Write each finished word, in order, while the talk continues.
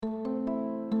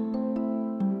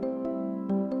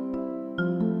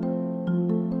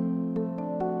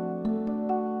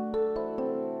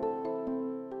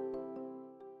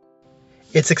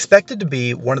It's expected to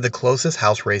be one of the closest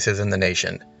House races in the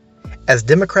nation, as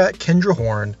Democrat Kendra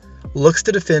Horn looks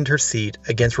to defend her seat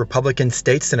against Republican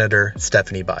State Senator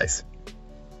Stephanie Bice.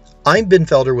 I'm Ben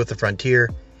Felder with The Frontier,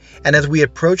 and as we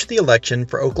approach the election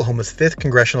for Oklahoma's 5th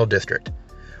Congressional District,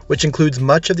 which includes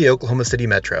much of the Oklahoma City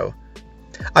metro,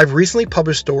 I've recently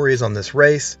published stories on this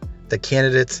race, the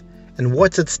candidates, and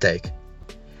what's at stake.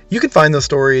 You can find those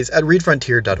stories at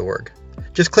readfrontier.org.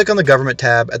 Just click on the Government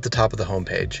tab at the top of the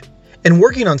homepage. In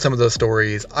working on some of those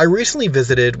stories, I recently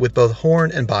visited with both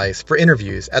Horn and Bice for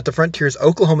interviews at the Frontier's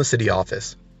Oklahoma City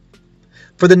office.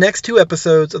 For the next 2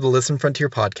 episodes of the Listen Frontier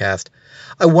podcast,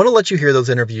 I want to let you hear those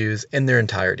interviews in their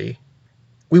entirety.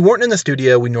 We weren't in the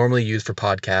studio we normally use for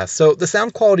podcasts, so the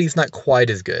sound quality is not quite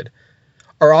as good.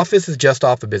 Our office is just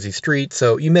off a busy street,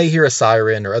 so you may hear a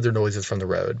siren or other noises from the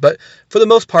road, but for the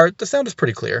most part, the sound is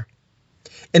pretty clear.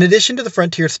 In addition to the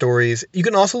Frontier stories, you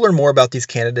can also learn more about these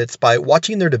candidates by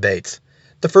watching their debates,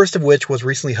 the first of which was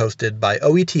recently hosted by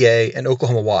OETA and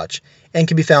Oklahoma Watch, and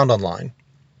can be found online.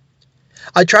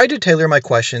 I tried to tailor my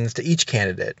questions to each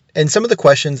candidate, and some of the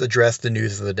questions address the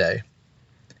news of the day.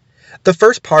 The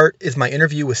first part is my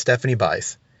interview with Stephanie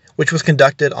Bice, which was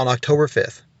conducted on October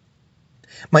 5th.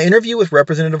 My interview with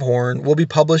Representative Horn will be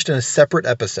published in a separate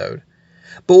episode,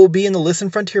 but will be in the Listen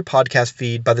Frontier podcast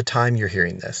feed by the time you're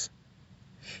hearing this.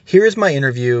 Here is my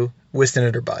interview with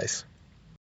Senator Bice.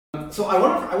 So I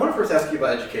want to first ask you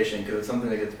about education, because it's something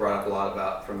that gets brought up a lot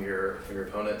about from your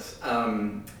opponents.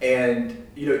 And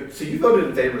so you voted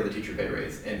in favor of the teacher pay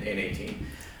raise in 18.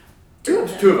 Two of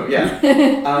them. Two of them, yeah.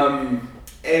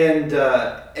 And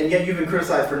yet you've been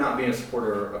criticized for not being a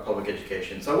supporter of public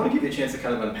education. So I want to give you a chance to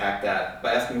kind of unpack that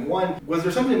by asking, one, was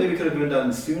there something that maybe could have been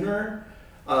done sooner?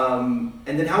 And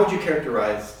then how would you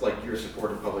characterize your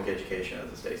support of public education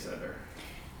as a state senator?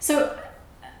 So,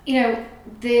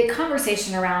 the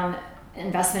conversation around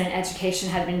investment in education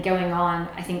had been going on,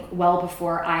 I think, well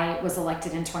before I was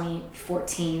elected in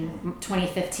 2014,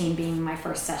 2015 being my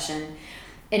first session.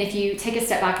 And if you take a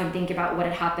step back and think about what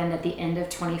had happened at the end of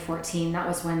 2014, that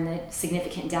was when the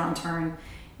significant downturn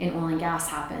in oil and gas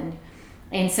happened.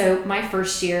 And so my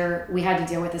first year, we had to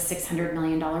deal with a $600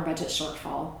 million budget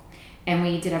shortfall. And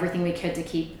we did everything we could to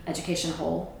keep education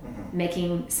whole,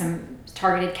 making some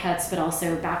targeted cuts, but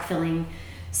also backfilling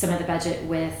some of the budget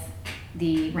with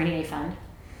the rainy day fund.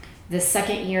 The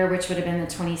second year, which would have been the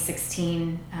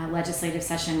 2016 legislative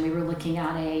session, we were looking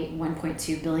at a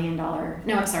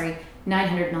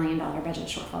 $900 million budget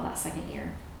shortfall that second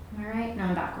year. Am I right? No,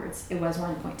 I'm backwards. It was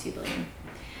 $1.2 billion.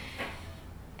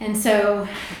 And so,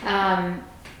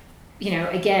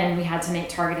 again, we had to make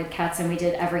targeted cuts, and we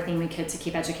did everything we could to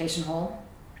keep education whole.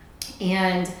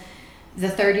 And the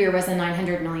third year was a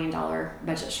 $900 million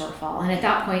budget shortfall. And at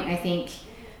that point, I think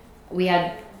we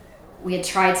had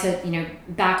tried to,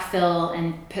 backfill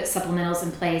and put supplementals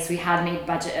in place. We had made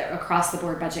across the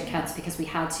board budget cuts because we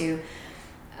had to.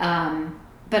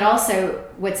 But also,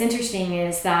 what's interesting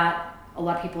is that a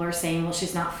lot of people are saying, well,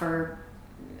 she's not for,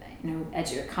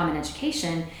 common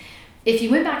education. If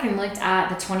you went back and looked at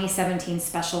the 2017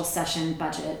 special session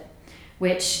budget,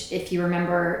 which, if you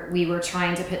remember, we were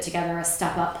trying to put together a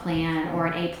step-up plan or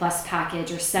an A-plus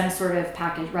package or some sort of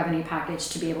revenue package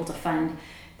to be able to fund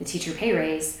the teacher pay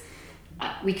raise,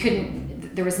 we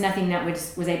couldn't. There was nothing that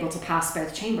was able to pass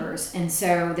both chambers, and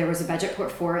so there was a budget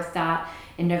put forth that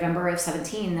in November of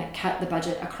 17 that cut the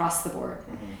budget across the board,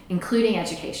 including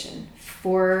education,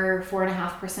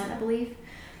 4.5%, I believe,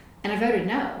 and I voted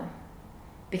no.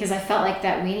 Because I felt like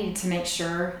that we needed to make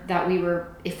sure that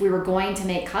if we were going to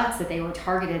make cuts, that they were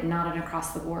targeted, not an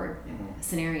across-the-board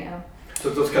scenario.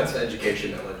 So those cuts to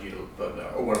education that led you to vote no,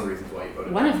 or one of the reasons why you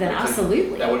voted no? One of them,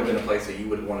 absolutely. That would have been a place that you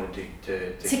would have wanted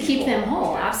to keep them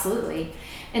whole, absolutely.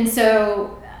 And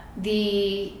so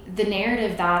the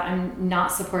narrative that I'm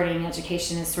not supporting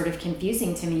education is sort of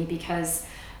confusing to me, because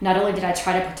not only did I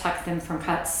try to protect them from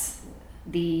cuts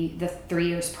the 3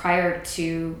 years prior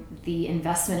to the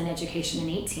investment in education in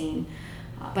 18,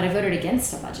 but I voted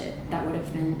against a budget that would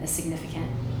have been a significant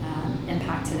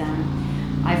impact to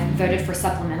them. I voted for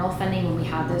supplemental funding when we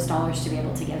had those dollars to be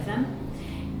able to give them,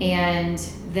 and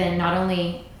then not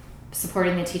only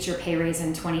supporting the teacher pay raise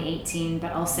in 2018,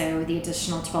 but also the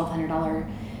additional $1,200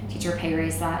 teacher pay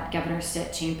raise that Governor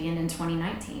Stitt championed in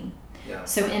 2019. Yeah.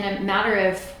 So in a matter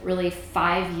of really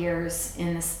 5 years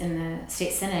in the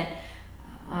state Senate,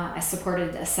 I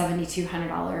supported a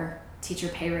 $7,200 teacher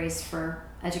pay raise for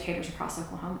educators across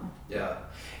Oklahoma. Yeah,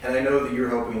 and I know that you're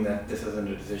hoping that this isn't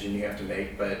a decision you have to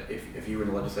make, but if you were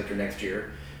in the legislature next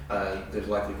year, there's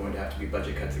likely going to have to be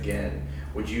budget cuts again.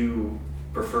 Would you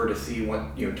prefer to see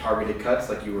targeted cuts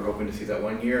like you were hoping to see that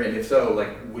one year? And if so,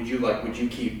 would you vote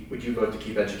to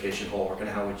keep education whole, or kind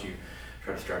of how would you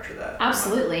try to structure that?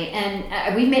 Absolutely.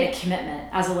 And we've made a commitment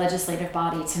as a legislative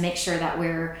body to make sure that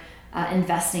we're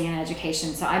investing in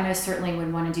education. So I most certainly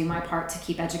would want to do my part to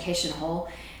keep education whole.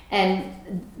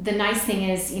 And the nice thing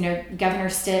is, Governor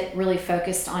Stitt really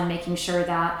focused on making sure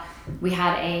that we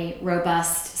had a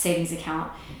robust savings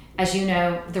account. As you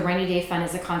know, the rainy day fund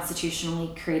is a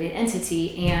constitutionally created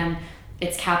entity, and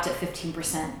it's capped at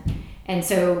 15%. And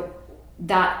so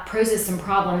that poses some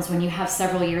problems when you have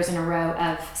several years in a row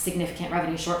of significant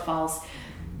revenue shortfalls.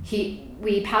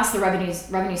 We passed the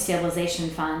revenue stabilization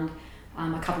fund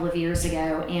a couple of years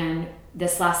ago, and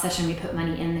this last session we put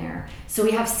money in there. So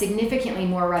we have significantly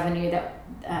more revenue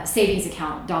that savings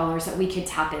account dollars that we could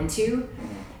tap into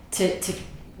to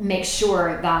make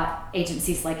sure that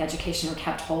agencies like education are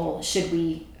kept whole should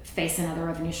we face another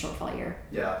revenue shortfall year.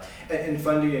 Yeah, and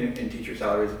funding and teacher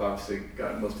salaries have obviously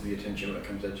gotten most of the attention when it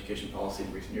comes to education policy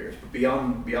in recent years. But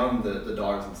beyond the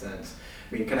dollars and cents,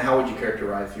 I mean, kind of how would you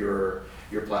characterize your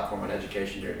platform on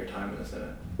education during your time in the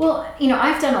Senate? Well,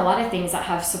 I've done a lot of things that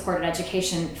have supported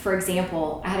education. For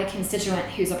example, I had a constituent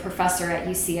who's a professor at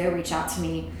UCO reach out to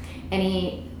me, and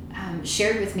he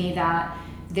shared with me that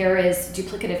there is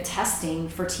duplicative testing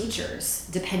for teachers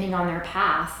depending on their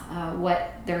path,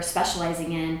 what they're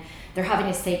specializing in. They're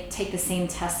having to take the same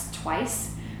test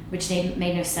twice, which made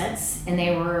no sense, and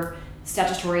they were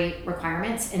statutory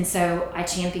requirements. And so I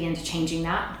championed changing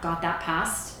that, got that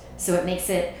passed, so it makes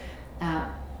it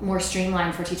more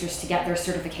streamlined for teachers to get their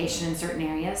certification in certain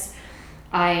areas.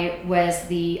 I was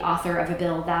the author of a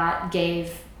bill that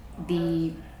gave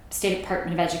the State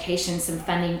Department of Education some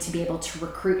funding to be able to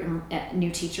recruit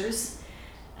new teachers.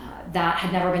 That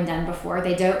had never been done before.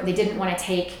 They didn't want to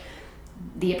take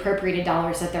the appropriated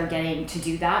dollars that they're getting to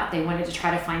do that. They wanted to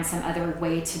try to find some other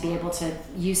way to be able to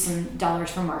use some dollars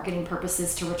for marketing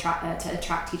purposes to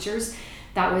attract teachers.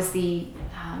 That was the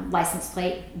license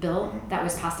plate bill that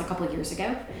was passed a couple of years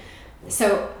ago.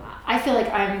 So I feel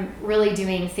like I'm really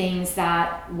doing things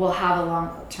that will have a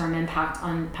long-term impact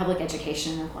on public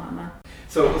education in Oklahoma.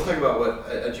 So let's talk about what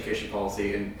education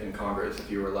policy in Congress, if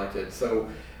you were elected. So,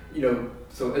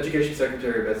 Education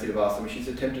Secretary Betsy DeVos, she's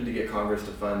attempted to get Congress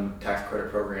to fund tax credit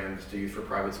programs to use for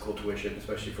private school tuition,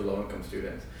 especially for low-income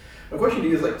students. My question to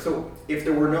you is, so if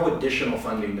there were no additional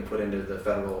funding to put into the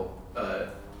federal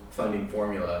funding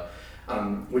formula,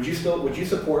 would you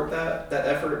support that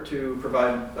effort to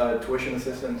provide tuition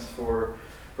assistance for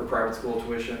private school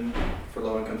tuition for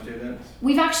low-income students?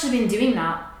 We've actually been doing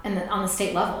that on the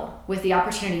state level with the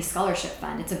Opportunity Scholarship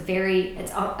Fund. It's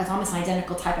almost an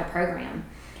identical type of program,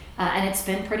 and it's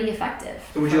been pretty effective.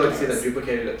 So would you like to see that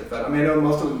duplicated at the federal? I know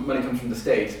most of the money comes from the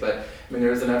states, but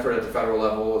there's an effort at the federal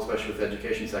level, especially with the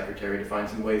Education Secretary, to find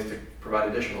some ways to provide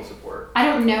additional support. I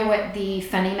don't know what the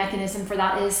funding mechanism for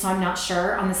that is, so I'm not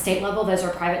sure. On the state level, those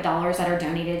are private dollars that are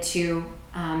donated to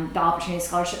the Opportunity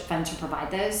Scholarship Fund to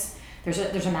provide those. There's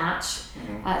a match.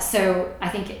 Mm-hmm. So I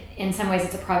think in some ways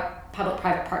it's a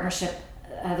public-private partnership,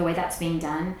 the way that's being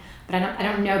done. But I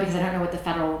don't know, because I don't know what the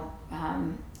federal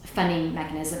funding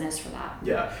mechanism is for that.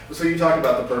 Yeah. So you talked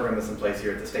about the program that's in place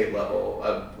here at the state level.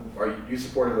 Are you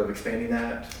supportive of expanding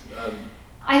that?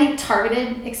 I think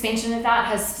targeted expansion of that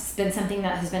has been something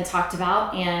that has been talked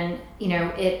about, and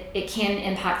it can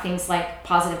impact things like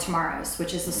Positive Tomorrows,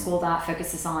 which is a school that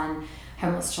focuses on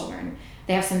homeless children.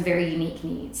 They have some very unique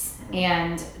needs,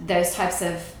 and those types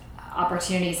of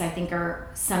opportunities I think are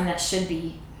some that should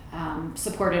be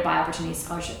supported by Opportunity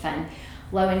Scholarship Fund.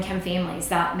 Low-income families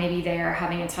that maybe they're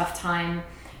having a tough time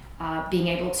being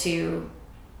able to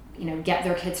get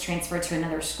their kids transferred to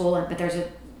another school, but there's a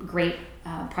great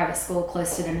private school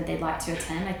close to them that they'd like to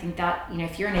attend. I think that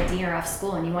if you're in a DRF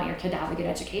school and you want your kid to have a good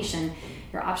education,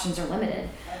 your options are limited.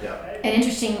 Yeah. An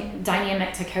interesting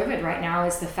dynamic to COVID right now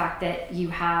is the fact that you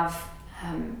have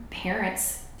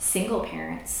single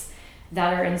parents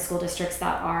that are in school districts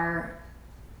that are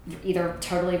either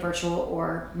totally virtual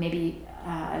or maybe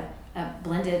a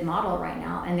blended model right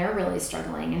now, and they're really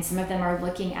struggling. And some of them are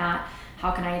looking at,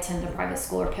 how can I attend a private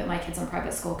school or put my kids in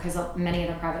private school, because many of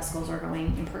the private schools are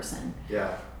going in person.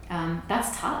 Yeah.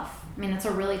 That's tough. That's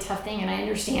a really tough thing, and I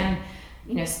understand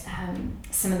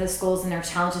some of the schools and their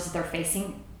challenges that they're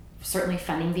facing, certainly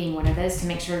funding being one of those, to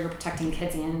make sure you're protecting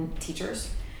kids and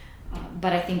teachers.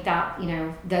 But I think that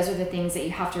those are the things that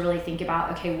you have to really think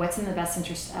about. Okay, what's in the best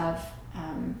interest of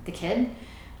the kid?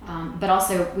 But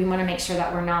also, we want to make sure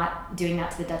that we're not doing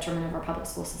that to the detriment of our public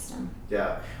school system.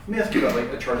 Yeah. Let me ask you about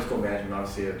like the charter school management.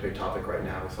 Obviously, a big topic right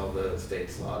now. We saw the state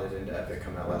slotted into Epic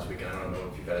come out last week, and I don't know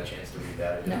if you've had a chance to read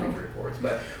that or just read the reports.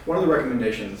 But one of the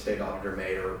recommendations the state auditor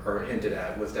made or hinted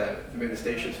at was that maybe the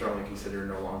state should strongly consider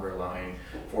no longer allowing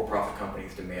for-profit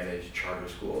companies to manage charter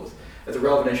schools. It's a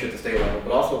relevant issue at the state level,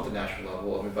 but also at the national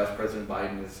level. I mean, Vice President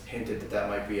Biden has hinted that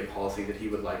might be a policy that he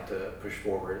would like to push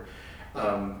forward.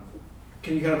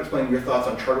 Can you kind of explain your thoughts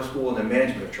on charter school and the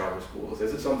management of charter schools?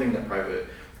 Is it something that private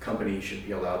companies should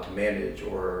be allowed to manage,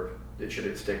 or should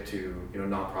it stick to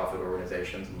nonprofit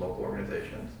organizations and local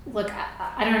organizations? Look,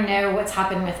 I don't know what's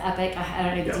happened with Epic. I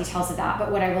don't know the details of that,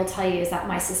 but what I will tell you is that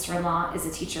my sister-in-law is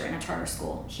a teacher in a charter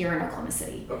school here in Oklahoma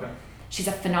City. Okay. She's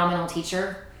a phenomenal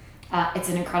teacher. It's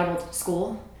an incredible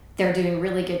school. They're doing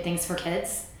really good things for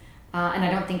kids, and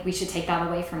I don't think we should take that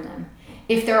away from them.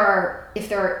 If there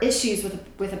are issues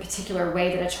with a particular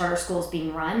way that a charter school is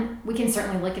being run, we can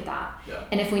certainly look at that. Yeah.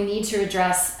 And if we need to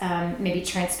address maybe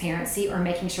transparency or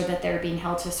making sure that they're being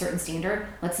held to a certain standard,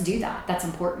 let's do that. That's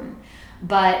important.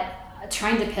 But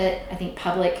trying to pit, I think,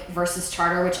 public versus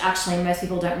charter, which actually most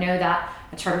people don't know that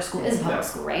a charter school is a public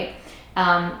school, right?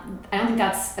 I don't think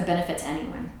that's a benefit to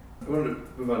anyone. I wanted to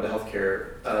move on to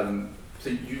healthcare. So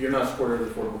you're not a supporter of the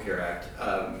Affordable Care Act.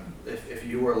 If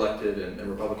you were elected and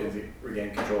Republicans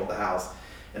regained control of the House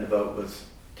and a vote was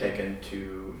taken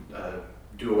to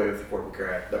do away with the Affordable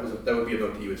Care Act, that would be a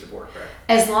vote that you would support, correct?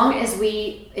 As long as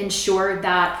we ensured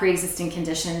that pre-existing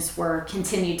conditions were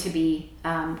continued to be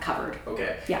covered.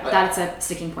 Okay. Yeah, that's a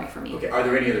sticking point for me. Okay. Are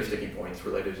there any other sticking points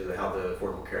related to how the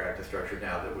Affordable Care Act is structured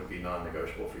now that would be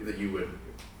non-negotiable for you, that you would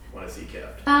want to see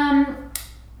kept?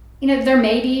 There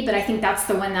may be, but I think that's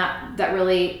the one that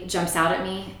really jumps out at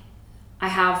me. I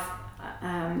have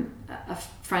a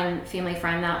family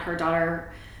friend that her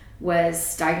daughter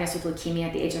was diagnosed with leukemia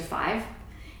at the age of 5,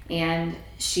 and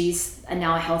she's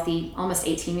now a healthy, almost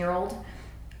 18-year-old.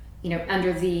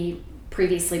 Under the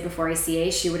previously before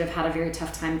ACA, she would have had a very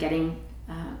tough time getting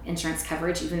insurance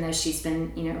coverage, even though she's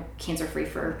been, cancer-free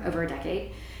for over a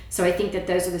decade. So I think that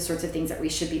those are the sorts of things that we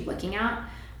should be looking at.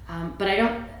 But I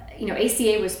don't.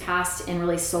 ACA was passed and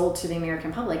really sold to the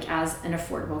American public as an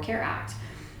Affordable Care Act.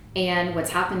 And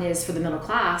what's happened is for the middle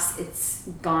class, it's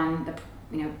gone,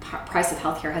 the price of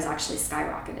healthcare has actually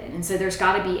skyrocketed. And so there's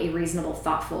got to be a reasonable,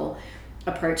 thoughtful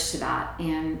approach to that.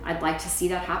 And I'd like to see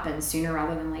that happen sooner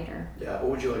rather than later. Yeah,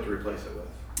 what would you like to replace it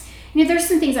with? There's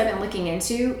some things I've been looking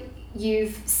into.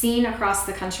 You've seen across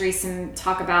the country some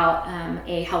talk about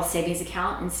a health savings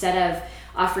account instead of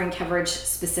offering coverage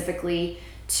specifically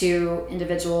to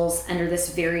individuals under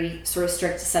this very sort of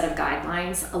strict set of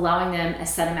guidelines, allowing them a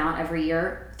set amount every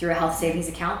year through a health savings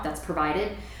account that's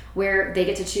provided, where they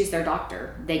get to choose their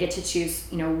doctor. They get to choose,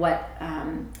 what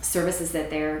services that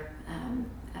they're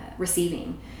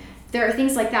receiving. There are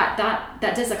things like that.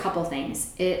 That does a couple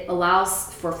things. It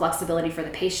allows for flexibility for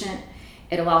the patient.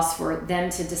 It allows for them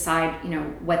to decide,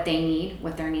 what they need,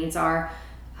 what their needs are.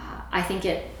 I think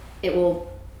it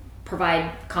will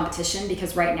provide competition,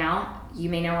 because right now, you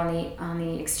may know on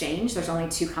the exchange, there's only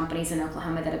 2 companies in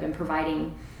Oklahoma that have been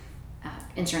providing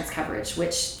insurance coverage,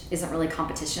 which isn't really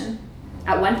competition.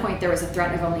 At one point, there was a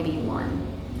threat of only being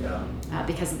 1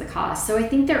 because of the cost. So I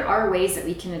think there are ways that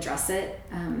we can address it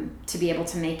to be able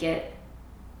to make it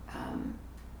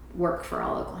work for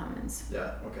all Oklahomans.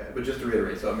 Yeah, okay. But just to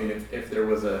reiterate, so I mean, if there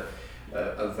was a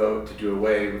vote to do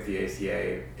away with the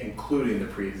ACA, including the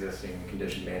pre-existing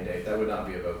condition mandate, that would not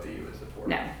be a vote that you would support?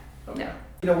 No. Okay.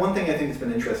 No. One thing I think that's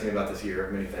been interesting about this year,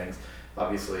 of many things,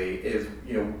 obviously, is,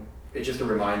 it's just a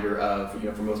reminder of,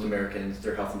 for most Americans,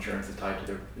 their health insurance is tied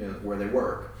to their, where they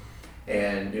work.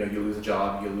 And, you lose a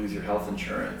job, you lose your health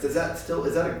insurance. Is that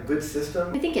a good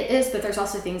system? I think it is, but there's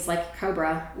also things like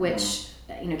COBRA, which,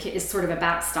 is sort of a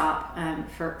backstop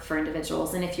for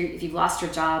individuals. And if you've lost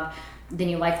your job, then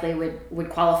you likely would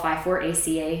qualify for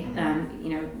ACA,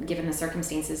 given the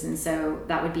circumstances. And so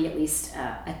that would be at least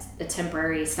a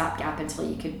temporary stopgap until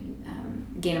you could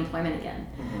gain employment again.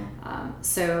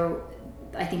 So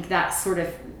I think that sort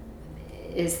of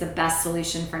is the best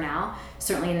solution for now.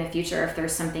 Certainly in the future, if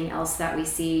there's something else that we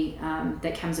see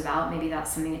that comes about, maybe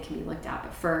that's something that can be looked at.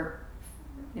 But for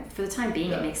the time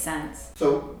being, It makes sense.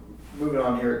 So moving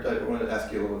on here, I wanted to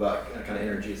ask you a little about kind of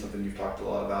energy, something you've talked a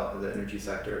lot about, the energy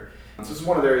sector. So this is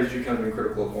one of the areas you've kind of been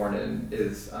critical of Warren in,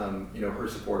 is her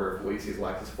supporter of what you see as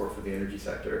lack of support for the energy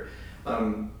sector.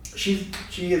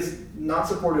 She has not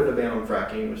supported a ban on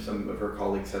fracking, which some of her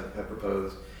colleagues have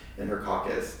proposed in her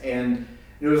caucus. And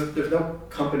there's no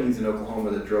companies in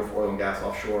Oklahoma that drill for oil and gas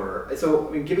offshore. So,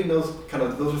 I mean, giving those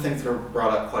are things that are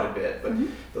brought up quite a bit, but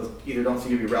those either don't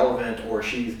seem to be relevant or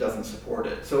she doesn't support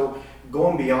it. So,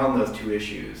 going beyond those two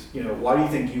issues, why do you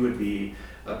think you would be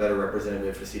a better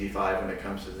representative for CD5 when it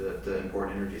comes to the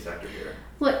important energy sector here?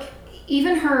 Look,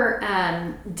 even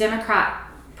her Democrat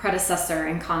predecessor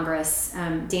in Congress,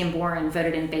 Dan Boren,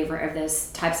 voted in favor of those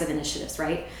types of initiatives,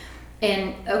 right?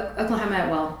 In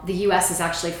Oklahoma, the U.S. has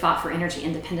actually fought for energy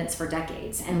independence for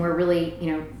decades, and we're really,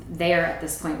 there at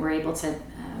this point. We're able to,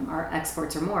 our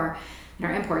exports are more than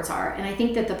our imports are. And I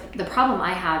think that the problem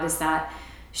I have is that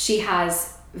she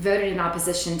has voted in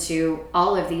opposition to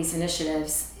all of these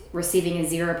initiatives, receiving a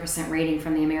 0% rating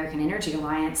from the American Energy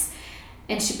Alliance.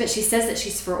 But she says that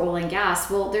she's for oil and gas.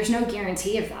 Well, there's no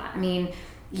guarantee of that. I mean,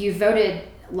 you voted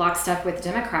lockstep with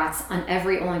Democrats on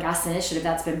every oil and gas initiative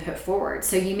that's been put forward.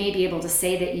 So you may be able to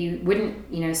say that you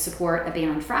wouldn't, support a ban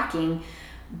on fracking,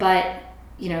 but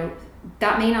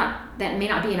that may not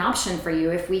be an option for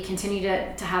you if we continue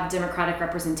to have Democratic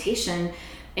representation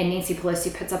and Nancy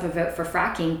Pelosi puts up a vote for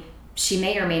fracking. She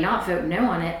may or may not vote no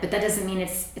on it, but that doesn't mean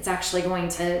it's actually going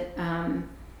to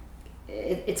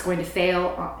it's going to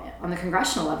fail on the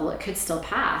congressional level. It could still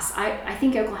pass. I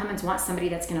think Oklahomans want somebody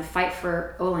that's going to fight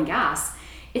for oil and gas.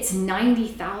 It's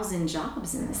 90,000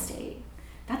 jobs in the state.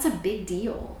 That's a big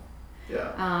deal.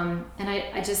 Yeah. And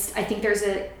I think there's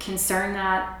a concern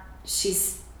that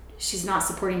she's not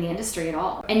supporting the industry at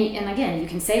all. And again, you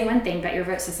can say one thing, but your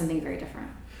vote says something very different.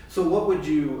 So what would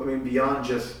beyond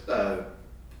just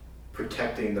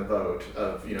protecting the vote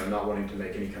of, not wanting to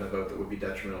make any kind of vote that would be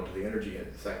detrimental to the energy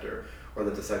sector or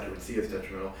that the sector would see as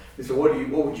detrimental. So what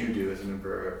would you do as a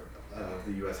member of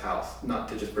the U.S. House, not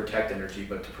to just protect energy,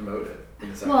 but to promote it in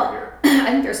the sector here?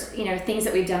 I think there's, things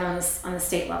that we've done on the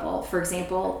state level. For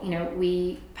example,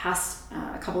 we passed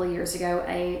a couple of years ago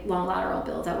a long lateral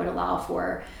bill that would allow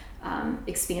for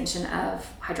expansion of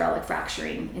hydraulic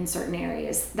fracturing in certain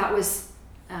areas. That was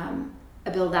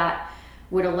a bill that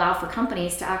would allow for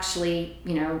companies to actually,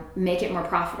 make it more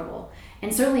profitable.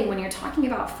 And certainly when you're talking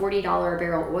about $40 a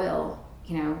barrel oil,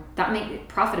 that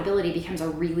profitability becomes a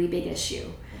really big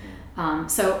issue.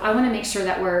 So I want to make sure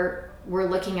that we're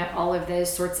looking at all of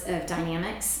those sorts of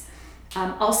dynamics.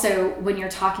 Also, when you're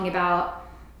talking about,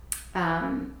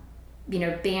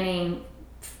 banning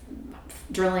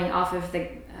drilling off of the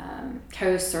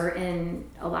coast or in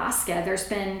Alaska, there's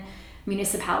been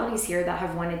municipalities here that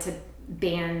have wanted to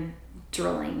ban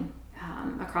drilling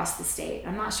across the state.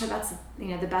 I'm not sure that's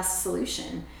the best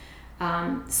solution.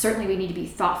 Certainly, we need to be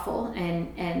thoughtful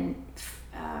and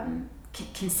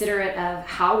considerate of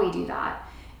how we do that.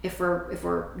 If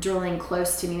we're drilling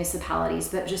close to municipalities,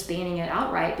 but just banning it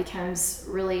outright becomes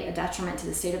really a detriment to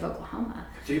the state of Oklahoma.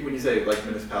 So when you say like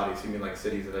municipalities, you mean like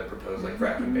cities that have proposed like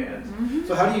fracking bans. Mm-hmm.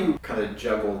 So how do you kind of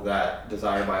juggle that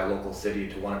desire by a local city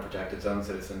to want to protect its own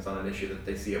citizens on an issue that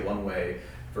they see it one way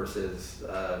versus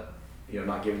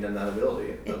not giving them that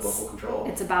ability, the local control?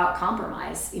 It's about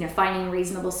compromise, finding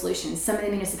reasonable solutions. Some of the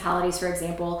municipalities, for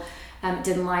example,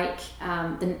 didn't like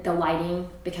the lighting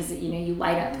because you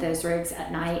light up those rigs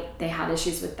at night. They had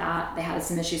issues with that. They had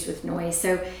some issues with noise.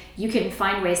 So you can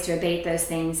find ways to abate those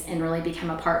things and really become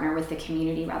a partner with the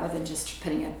community rather than just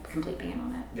putting a complete ban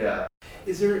on it. Yeah.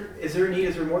 Is there a need?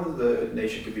 Is there more that the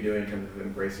nation could be doing in terms of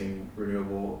embracing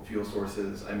renewable fuel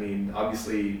sources? I mean,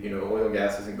 obviously, oil and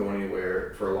gas isn't going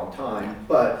anywhere for a long time,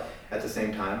 but at the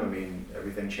same time,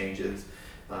 everything changes.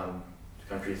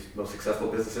 The country's most successful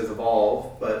businesses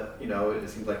evolve, but it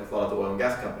seems like with a lot of the oil and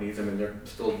gas companies, they're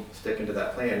still sticking to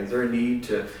that plan. Is there a need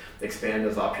to expand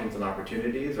those options and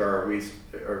opportunities, or is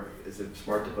it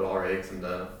smart to put all our eggs in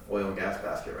the oil and gas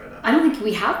basket right now? I don't think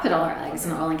we have put all our eggs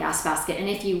in the oil and gas basket. And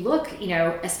if you look,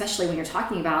 especially when you're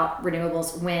talking about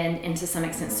renewables, wind, and to some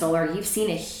extent solar, you've seen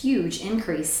a huge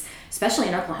increase, especially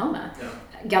in Oklahoma. Yeah.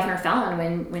 Governor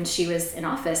Fallon, when she was in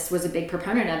office, was a big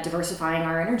proponent of diversifying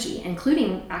our energy,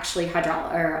 including actually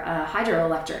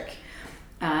hydroelectric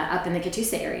up in the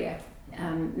Catoosa area,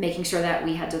 making sure that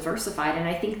we had diversified. And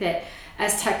I think that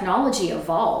as technology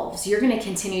evolves, you're going to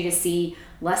continue to see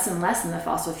less and less in the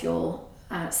fossil fuel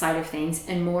side of things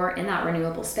and more in that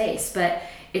renewable space. But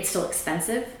it's still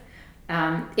expensive.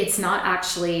 It's not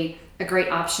actually a great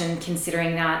option,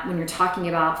 considering that when you're talking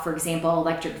about, for example,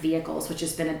 electric vehicles, which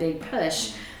has been a big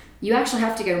push, you actually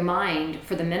have to go mine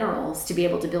for the minerals to be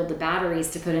able to build the batteries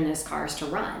to put in those cars to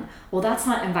run. Well, that's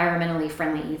not environmentally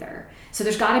friendly either. So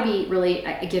there's got to be really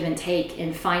a give and take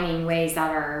in finding ways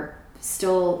that are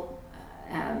still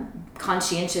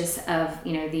conscientious of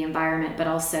the environment, but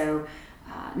also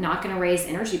not going to raise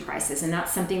energy prices. And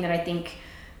that's something that I think,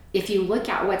 if you look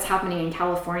at what's happening in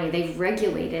California, they've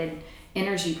regulated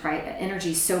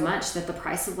energy so much that the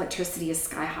price of electricity is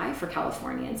sky high for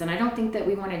Californians. And I don't think that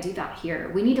we want to do that here.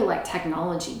 We need to let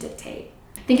technology dictate.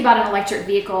 Think about an electric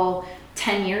vehicle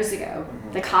 10 years ago,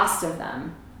 the cost of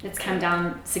them. It's come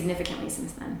down significantly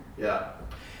since then. Yeah.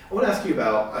 I want to ask you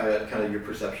about kind of your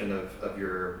perception of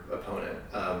your opponent.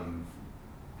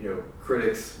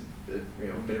 Critics,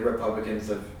 many Republicans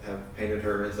have painted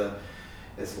her as a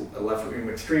left-wing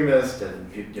extremist,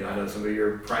 and I know some of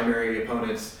your primary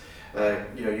opponents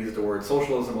use the word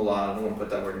socialism a lot. I don't want to put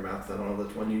that word in your mouth. I don't know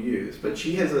which one you use, but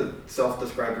she has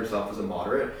self-described herself as a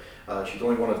moderate. She's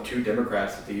only one of 2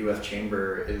 Democrats that the U.S.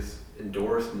 Chamber is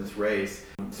endorsed in this race.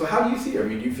 So how do you see her? I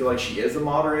mean, do you feel like she is a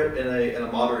moderate in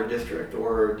a moderate district,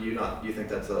 or do you not? Do you think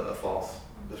that's a false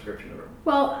description of her?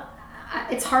 Well,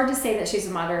 it's hard to say that she's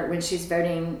a moderate when she's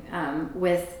voting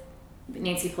with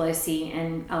Nancy Pelosi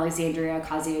and Alexandria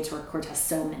Ocasio-Cortez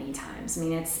so many times. I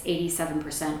mean, it's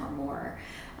 87% or more.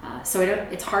 So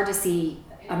it's hard to see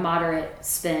a moderate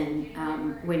spin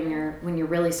when you're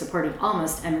really supporting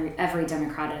almost every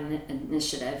Democratic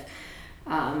initiative.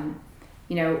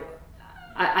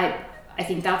 I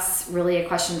think that's really a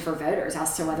question for voters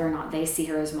as to whether or not they see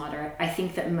her as moderate. I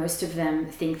think that most of them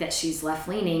think that she's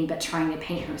left-leaning, but trying to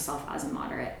paint herself as a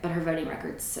moderate. But her voting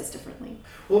record says differently.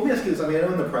 Well, let me ask you this. I mean, I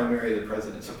know in the primary,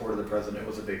 support of the president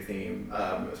was a big theme,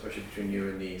 especially between you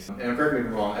and Niece. And correct me if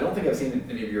I'm wrong, I don't think I've seen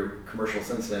any of your commercials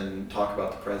since then talk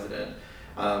about the president.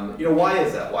 Why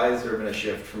is that? Why has there been a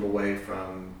shift away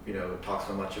from talk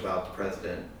so much about the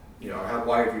president?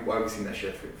 Why have we seen that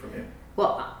shift from you?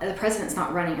 Well, the president's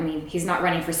not running. I mean, he's not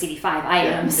running for CD5. I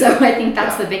am. So I think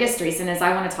that's the biggest reason is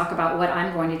I want to talk about what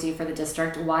I'm going to do for the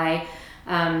district, why,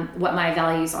 what my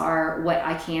values are, what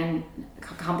I can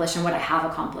accomplish, and what I have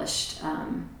accomplished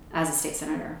as a state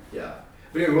senator. Yeah.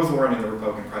 But it wasn't running in the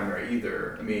Republican primary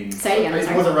either. I mean,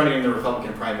 it wasn't running in the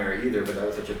Republican primary either, but that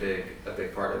was such a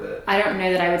big part of it. I don't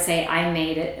know that I would say I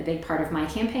made it a big part of my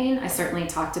campaign. I certainly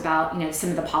talked about,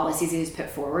 some of the policies he's put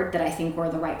forward that I think were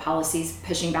the right policies,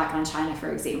 pushing back on China,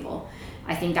 for example.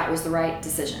 I think that was the right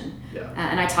decision. Yeah.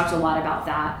 And I talked a lot about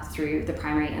that through the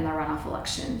primary and the runoff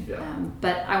election. Yeah.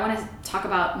 But I want to talk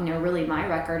about, really my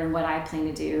record and what I plan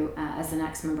to do as the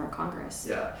next member of Congress.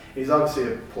 Yeah. He's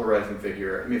obviously a polarizing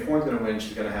figure. I mean, if Warren's going to win,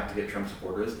 she's going to have to get Trump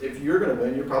supporters. If you're going to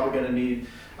win, you're probably going to need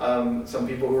some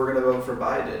people who are going to vote for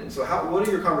Biden. So what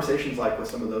are your conversations like with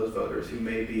some of those voters who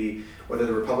may be, whether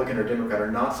they're Republican or Democrat,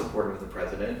 are not supportive of the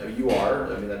president? I mean, you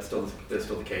are. I mean, that's still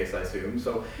the case, I assume.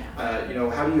 So,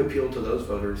 how do you appeal to those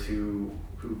voters who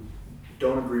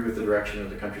don't agree with the direction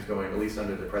of the country's going, at least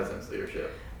under the president's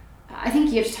leadership? I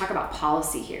think you have to talk about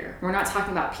policy here. We're not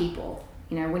talking about people.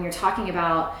 When you're talking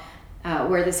about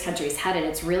where this country is headed,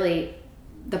 it's really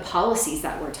the policies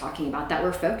that we're talking about, that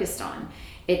we're focused on.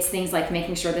 It's things like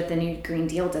making sure that the new Green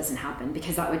Deal doesn't happen,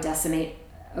 because that would decimate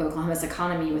Oklahoma's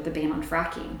economy with the ban on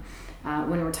fracking.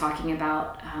 When we're talking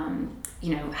about,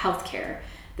 healthcare,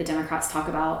 the Democrats talk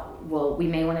about, well, we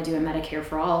may want to do a Medicare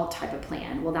for all type of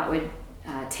plan. Well, that would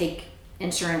take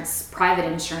private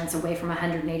insurance away from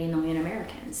 180 million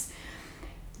Americans.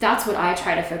 That's what I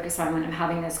try to focus on when I'm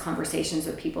having those conversations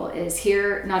with people, is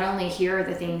not only hear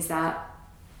the things that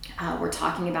we're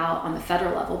talking about on the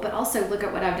federal level, but also look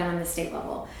at what I've done on the state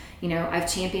level.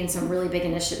 I've championed some really big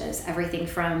initiatives, everything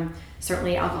from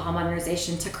certainly alcohol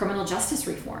modernization to criminal justice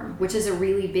reform, which is a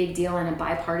really big deal and a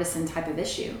bipartisan type of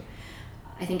issue.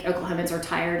 I think Oklahomans are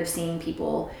tired of seeing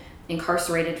people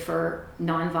incarcerated for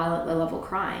nonviolent low-level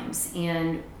crimes.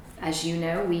 And as you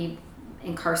know, we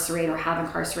incarcerate or have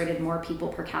incarcerated more people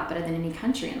per capita than any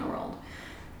country in the world.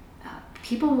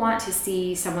 People want to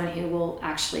see someone who will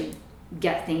actually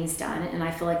get things done, and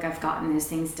I feel like I've gotten those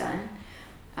things done,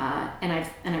 and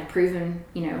I've proven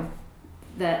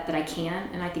that I can,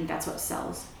 and I think that's what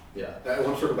sells. Yeah, I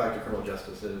want to circle back to criminal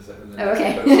justice.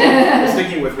 Okay. But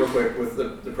sticking with real quick with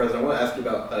the president, I want to ask you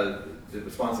about the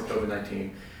response to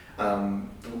COVID-19.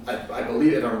 I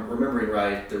believe, if I'm remembering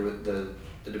right, there was the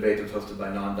debate that was hosted by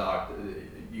NonDoc.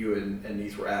 You and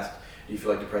Niece were asked, do you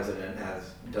feel like the president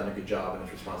has done a good job in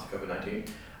his response to COVID-19?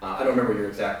 I don't remember what your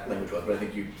exact language was, but I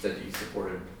think you said that you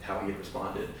supported how he had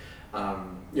responded.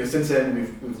 Since then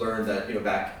we've learned that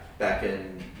back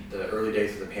in the early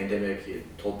days of the pandemic, he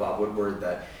had told Bob Woodward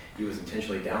that he was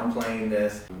intentionally downplaying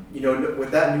this.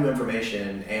 With that new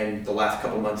information and the last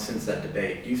couple months since that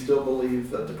debate, do you still believe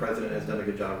that the president has done a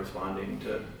good job responding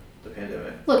to the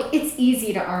pandemic? Look, it's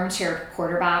easy to armchair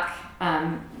quarterback.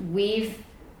 We've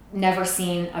never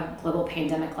seen a global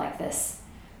pandemic like this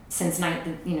since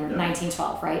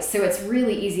 1912, right? So it's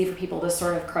really easy for people to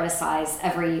sort of criticize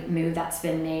every move that's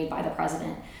been made by the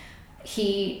president.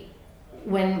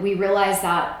 When we realized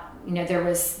that there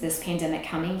was this pandemic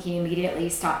coming, he immediately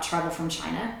stopped travel from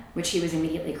China, which he was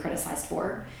immediately criticized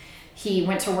for. He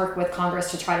went to work with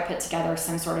Congress to try to put together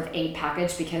some sort of aid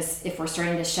package, because if we're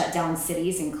starting to shut down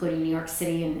cities, including New York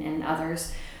City and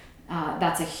others,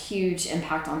 that's a huge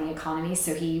impact on the economy.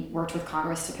 So he worked with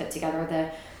Congress to put together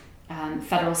the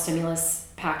federal stimulus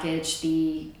package,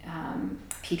 the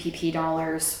PPP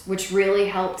dollars, which really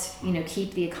helped,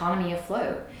 keep the economy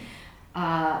afloat.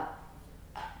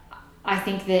 I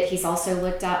think that he's also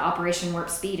looked at Operation Warp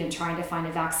Speed and trying to find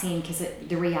a vaccine, because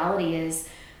the reality is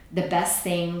the best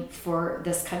thing for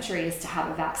this country is to have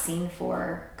a vaccine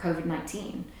for COVID-19.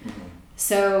 Mm-hmm.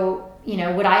 So,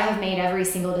 would I have made every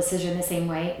single decision the same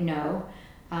way? No.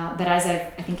 But as I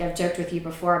think I've joked with you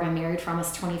before, I've been married for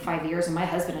almost 25 years, and my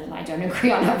husband and I don't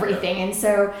agree on everything. And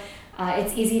so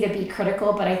it's easy to be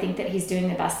critical, but I think that he's doing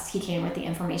the best he can with the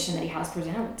information that he has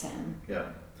presented to him. Yeah.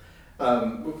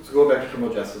 So going back to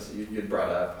criminal justice that you had brought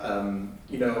up,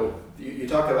 you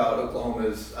talk about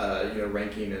Oklahoma's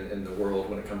ranking in the world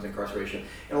when it comes to incarceration.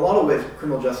 In a lot of ways,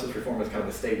 criminal justice reform is kind of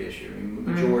a state issue. I mean,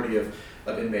 the majority of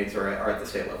inmates are at the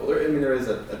state level. There is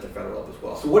at the federal level as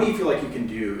well. So what do you feel like you can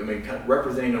do? I mean, kind of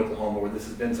representing Oklahoma, where this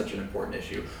has been such an important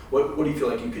issue, what do you feel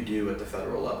like you could do at the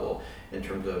federal level in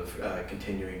terms of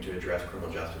continuing to address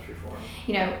criminal justice reform?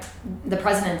 The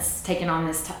president's taken on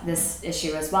this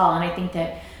issue as well, and I think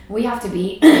that we have to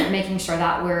be making sure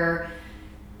that we're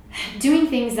doing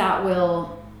things that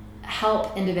will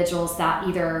help individuals that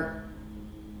either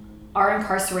are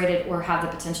incarcerated or have the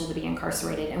potential to be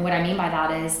incarcerated. And what I mean by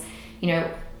that is,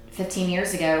 15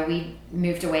 years ago, we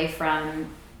moved away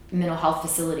from mental health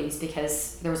facilities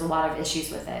because there was a lot of issues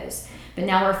with those. But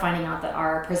now we're finding out that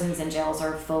our prisons and jails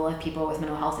are full of people with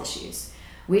mental health issues.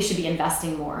 We should be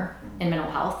investing more in mental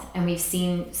health, and we've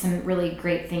seen some really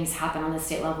great things happen on the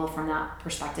state level from that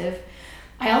perspective.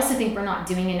 I also think we're not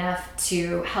doing enough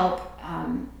to help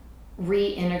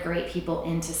reintegrate people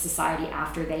into society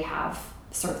after they have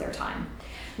served their time.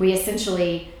 We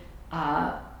essentially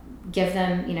give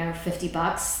them,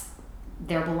 $50,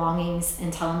 their belongings,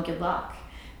 and tell them good luck.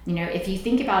 If you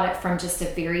think about it from just a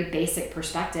very basic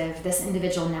perspective, this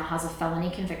individual now has a felony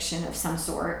conviction of some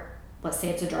sort. Let's say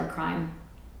it's a drug crime.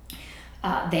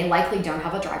 They likely don't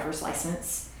have a driver's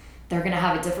license. They're going to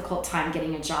have a difficult time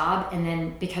getting a job, and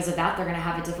then because of that, they're going to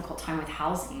have a difficult time with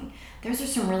housing. Those are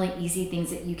some really easy things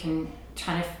that you can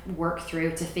try to work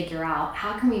through to figure out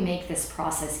how can we make this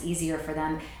process easier for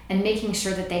them, and making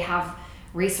sure that they have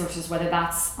resources, whether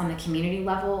that's on the community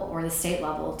level or the state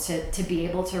level, to be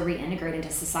able to reintegrate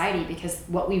into society, because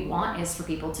what we want is for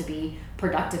people to be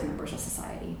productive members of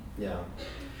society. Yeah.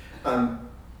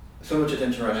 So much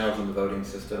attention right now is on the voting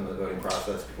system, the voting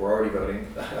process. People are already voting,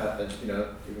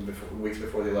 even weeks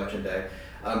before the election day.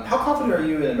 How confident are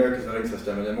you in America's voting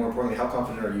system? And then more importantly, how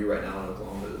confident are you right now in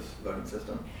Oklahoma's voting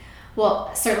system?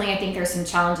 Well, certainly I think there's some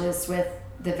challenges with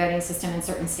the voting system in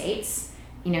certain states.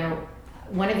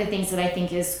 One of the things that I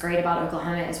think is great about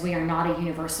Oklahoma is we are not a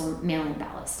universal mail-in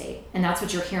ballot state. And that's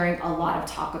what you're hearing a lot of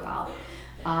talk about.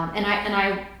 And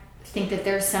I think that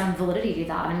there's some validity to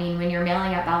that. I mean, when you're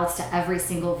mailing out ballots to every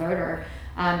single voter,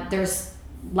 there's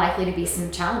likely to be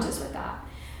some challenges with that.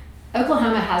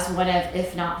 Oklahoma has one of,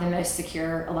 if not the most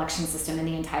secure election system in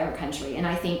the entire country, and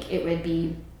I think it would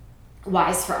be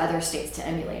wise for other states to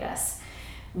emulate us.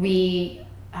 We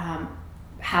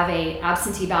have a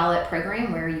absentee ballot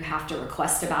program where you have to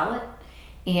request a ballot,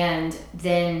 and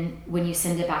then when you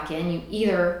send it back in, you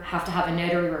either have to have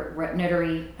a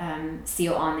notary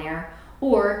seal on there,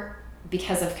 or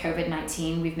because of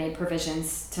COVID-19, we've made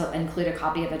provisions to include a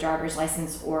copy of a driver's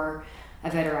license or a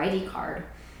voter ID card.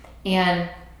 And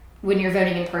when you're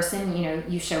voting in person,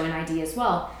 you show an ID as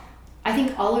well. I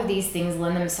think all of these things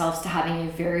lend themselves to having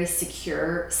a very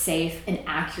secure, safe, and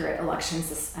accurate election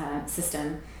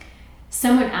system.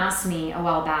 Someone asked me a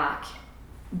while back,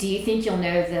 do you think you'll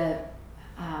know the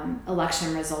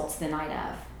election results the night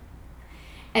of?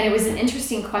 And it was an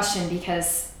interesting question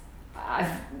because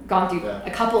I've gone through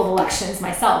a couple of elections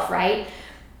myself, right?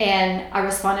 And I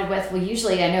responded with, well,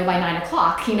 usually I know by 9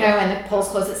 o'clock, and the polls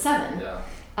close at 7. Yeah.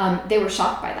 They were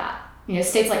shocked by that.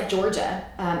 States like Georgia,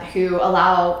 who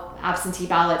allow absentee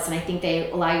ballots, and I think they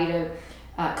allow you to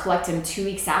collect them 2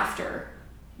 weeks after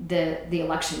the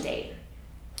election date.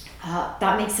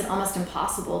 That makes it almost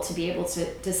impossible to be able to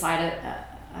decide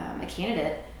a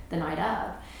candidate the night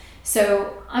of.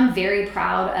 So I'm very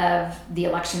proud of the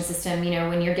election system.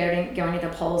 When you're going to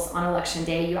the polls on election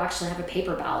day, you actually have a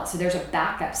paper ballot. So there's a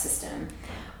backup system.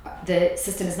 The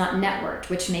system is not networked,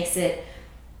 which makes it,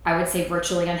 I would say,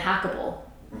 virtually unhackable.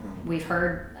 Mm-hmm. We've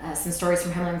heard some stories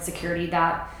from Homeland Security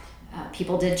that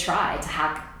people did try to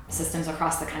hack systems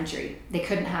across the country. They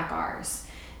couldn't hack ours.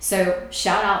 So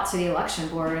shout out to the election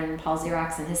board and Paul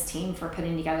Xerox and his team for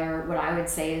putting together what I would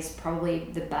say is probably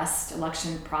the best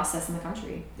election process in the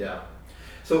country. Yeah.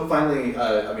 So finally,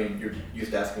 I mean, you're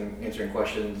used to answering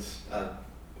questions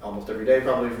almost every day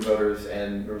probably from voters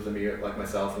and members of the media like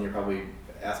myself, and you're probably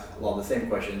asked a lot of the same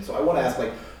questions. So I want to ask,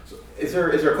 like, so is there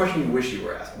a question you wish you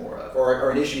were asked more of, or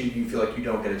an issue you feel like you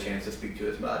don't get a chance to speak to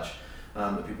as much?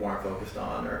 That people aren't focused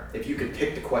on, or if you could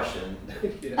pick the question, what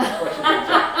would,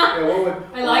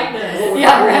 I like this. What would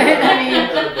yeah, right.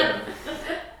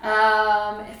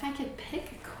 If I could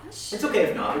pick a question, it's okay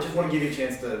if not. I just want to give you a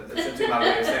chance to think about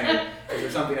what you're saying. Is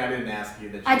there something I didn't ask you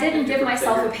that I didn't give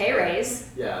myself a pay raise?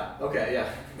 Yeah. Okay. Yeah.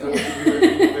 You've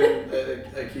been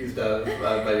accused of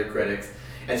by your critics,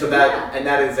 and so that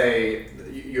is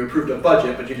you approved a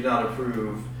budget, but you did not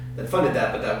approve. That funded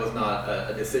that, but that was not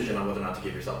a decision on whether or not to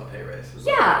give yourself a pay raise.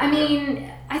 I mean,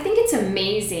 I think it's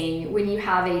amazing when you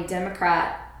have a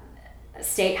Democrat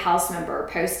state house member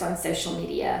post on social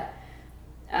media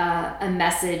a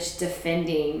message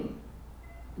defending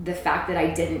the fact that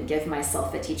I didn't give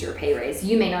myself a teacher pay raise.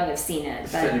 You may not have seen it,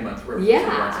 but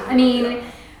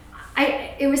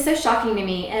it was so shocking to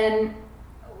me. And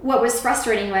what was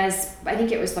frustrating was, I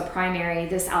think it was the primary,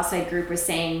 this outside group was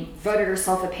saying, voted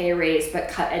herself a pay raise, but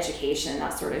cut education,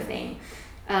 that sort of thing.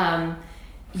 Covering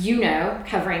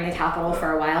the Capitol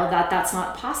for a while, that's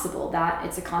not possible, that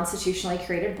it's a constitutionally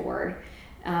created board.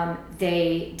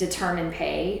 They determine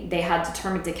pay. They had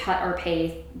determined to cut our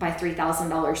pay by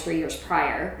 $3,000 3 years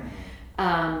prior.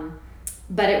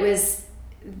 But it was,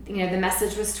 the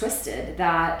message was twisted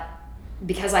that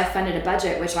because I funded a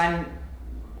budget, which I'm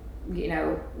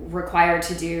required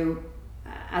to do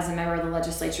as a member of the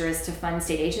legislature is to fund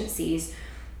state agencies,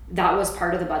 that was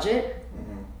part of the budget.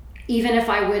 Mm-hmm. Even if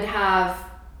I would have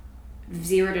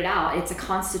zeroed it out, it's a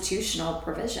constitutional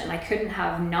provision. I couldn't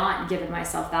have not given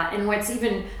myself that. And what's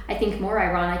even, I think, more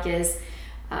ironic is,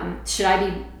 should I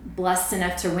be blessed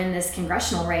enough to win this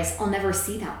congressional race, I'll never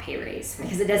see that pay raise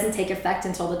because it doesn't take effect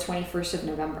until the 21st of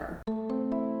November.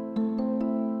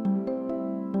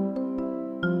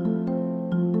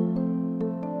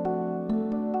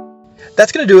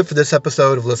 That's going to do it for this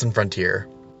episode of Listen Frontier.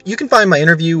 You can find my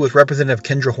interview with Representative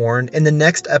Kendra Horn in the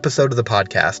next episode of the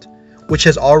podcast, which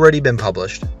has already been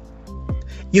published.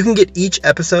 You can get each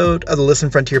episode of the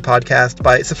Listen Frontier podcast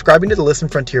by subscribing to the Listen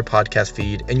Frontier podcast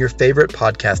feed in your favorite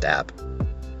podcast app.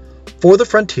 For The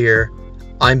Frontier,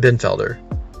 I'm Ben Felder.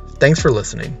 Thanks for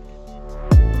listening.